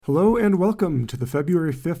Hello and welcome to the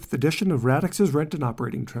February 5th edition of Radix's Rent and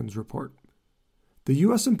Operating Trends Report. The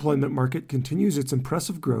U.S. employment market continues its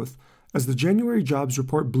impressive growth as the January jobs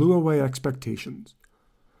report blew away expectations.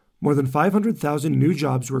 More than 500,000 new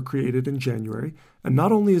jobs were created in January, and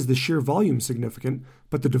not only is the sheer volume significant,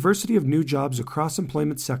 but the diversity of new jobs across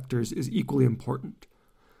employment sectors is equally important.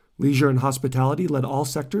 Leisure and hospitality led all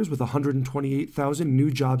sectors with 128,000 new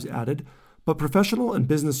jobs added, but professional and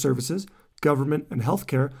business services, government, and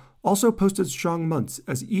healthcare also posted strong months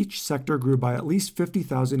as each sector grew by at least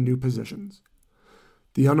 50,000 new positions.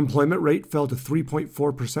 The unemployment rate fell to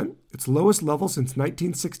 3.4%, its lowest level since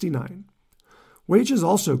 1969. Wages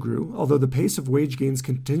also grew, although the pace of wage gains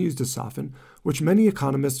continues to soften, which many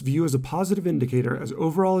economists view as a positive indicator as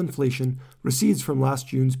overall inflation recedes from last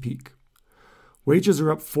June's peak. Wages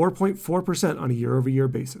are up 4.4% on a year-over-year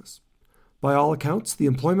basis. By all accounts, the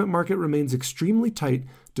employment market remains extremely tight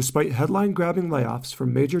despite headline-grabbing layoffs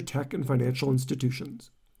from major tech and financial institutions.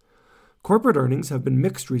 Corporate earnings have been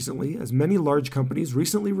mixed recently as many large companies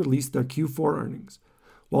recently released their Q4 earnings.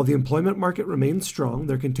 While the employment market remains strong,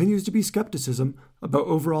 there continues to be skepticism about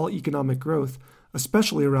overall economic growth,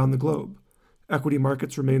 especially around the globe. Equity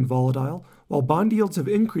markets remain volatile, while bond yields have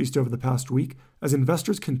increased over the past week as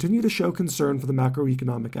investors continue to show concern for the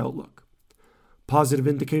macroeconomic outlook. Positive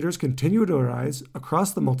indicators continue to arise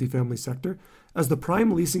across the multifamily sector as the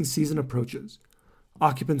prime leasing season approaches.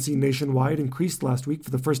 Occupancy nationwide increased last week for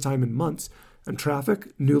the first time in months, and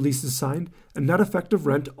traffic, new leases signed, and net effective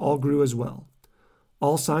rent all grew as well.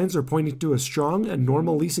 All signs are pointing to a strong and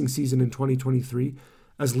normal leasing season in 2023,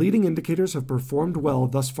 as leading indicators have performed well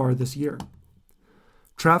thus far this year.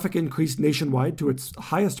 Traffic increased nationwide to its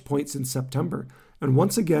highest point since September, and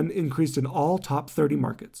once again increased in all top 30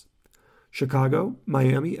 markets. Chicago,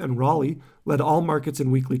 Miami, and Raleigh led all markets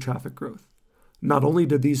in weekly traffic growth. Not only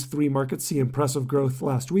did these three markets see impressive growth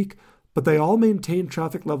last week, but they all maintained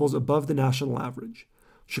traffic levels above the national average.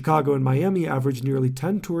 Chicago and Miami averaged nearly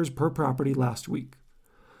 10 tours per property last week.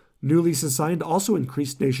 New leases signed also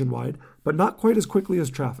increased nationwide, but not quite as quickly as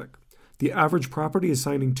traffic. The average property is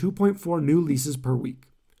signing 2.4 new leases per week.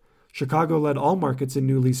 Chicago led all markets in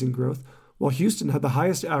new leasing growth, while Houston had the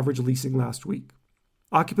highest average leasing last week.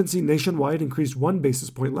 Occupancy nationwide increased 1 basis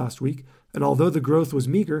point last week, and although the growth was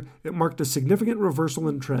meager, it marked a significant reversal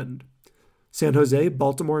in trend. San Jose,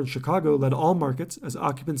 Baltimore, and Chicago led all markets as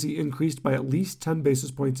occupancy increased by at least 10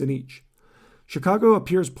 basis points in each. Chicago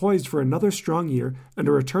appears poised for another strong year and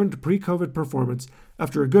a return to pre-COVID performance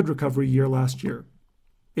after a good recovery year last year.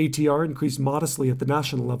 ATR increased modestly at the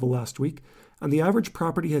national level last week, and the average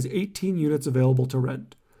property has 18 units available to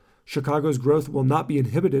rent. Chicago's growth will not be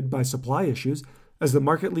inhibited by supply issues, as the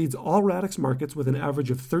market leads all Radix markets with an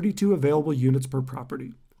average of 32 available units per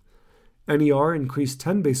property. NER increased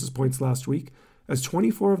 10 basis points last week, as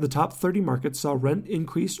 24 of the top 30 markets saw rent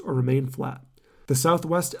increase or remain flat. The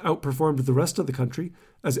Southwest outperformed the rest of the country,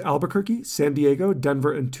 as Albuquerque, San Diego,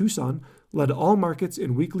 Denver, and Tucson led all markets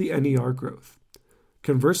in weekly NER growth.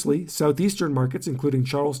 Conversely, Southeastern markets, including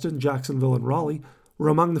Charleston, Jacksonville, and Raleigh, were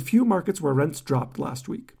among the few markets where rents dropped last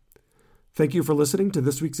week. Thank you for listening to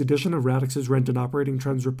this week's edition of Radix's Rent and Operating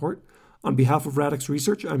Trends Report. On behalf of Radix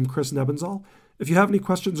Research, I'm Chris Nebenzal. If you have any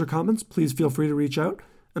questions or comments, please feel free to reach out,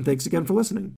 and thanks again for listening.